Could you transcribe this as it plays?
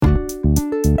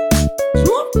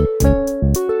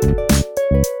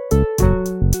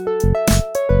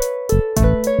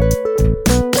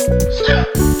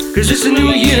Cause it's a new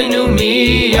year, new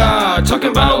me, yeah. Talking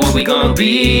about what we gonna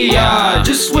be, yeah.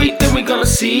 Just wait, then we gonna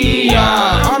see,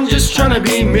 yeah. I'm just tryna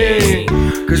be me.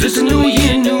 Cause it's a new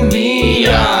year, new me,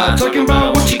 yeah. Talking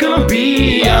about what you gonna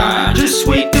be, yeah. Just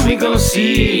wait, then we gonna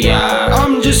see, yeah.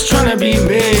 I'm just tryna be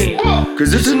me.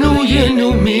 Cause it's a new year,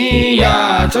 new me,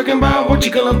 yeah. Talking about what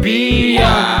you gonna be,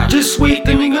 yeah. Just wait,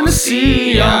 then we gonna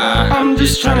see, yeah. I'm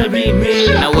just tryna be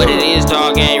me. Now what it is,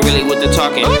 dog, ain't really what the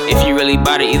talking. If you really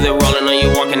bout it, either rolling or you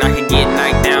walking, I could get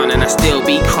knocked down and I still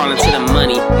be crawling to the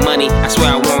money. I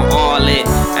swear I want all it.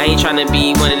 I ain't tryna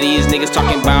be one of these niggas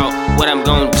talking about what I'm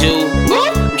gon' do.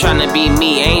 I'm tryna be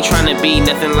me, I ain't tryna be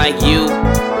nothing like you.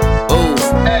 Ooh.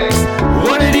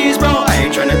 What it is, bro, I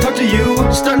ain't tryna talk to you.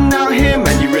 Starting out here,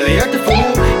 man, you really act a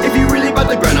fool. If you really bout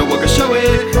the grind, I walk and show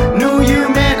it. New you,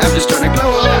 man, I'm just tryna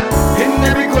glow up. Hitting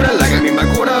every quarter like I mean my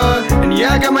quota. And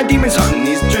yeah, I got my demons haunting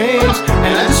these dreams.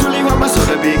 And I just really want my soul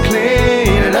to be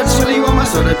clean. And I just really want my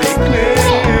soul to be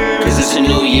clean. Cause it's a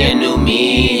new year, new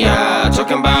me, yeah.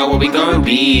 Talking about what we gonna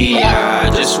be, yeah.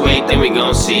 Just wait, then we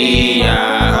gon' see,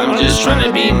 yeah. I'm just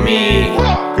tryna be me.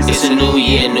 Cause it's a new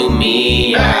year, new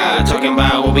me, yeah. Talking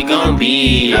about what we gon'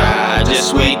 be, yeah.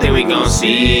 Just wait, then we gon'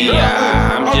 see,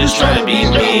 yeah. I'm just tryna be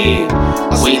me.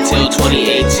 Wait till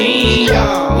 2018,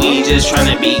 we just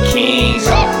tryna be kings.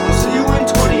 I'll see you in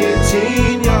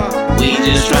 2018, yeah. We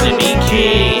just tryna be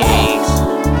kings.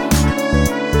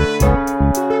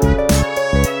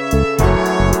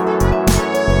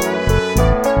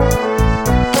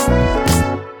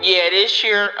 Yeah, this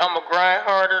year I'ma grind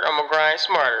harder, I'ma grind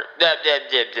smarter.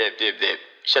 Dip.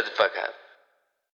 Shut the fuck up.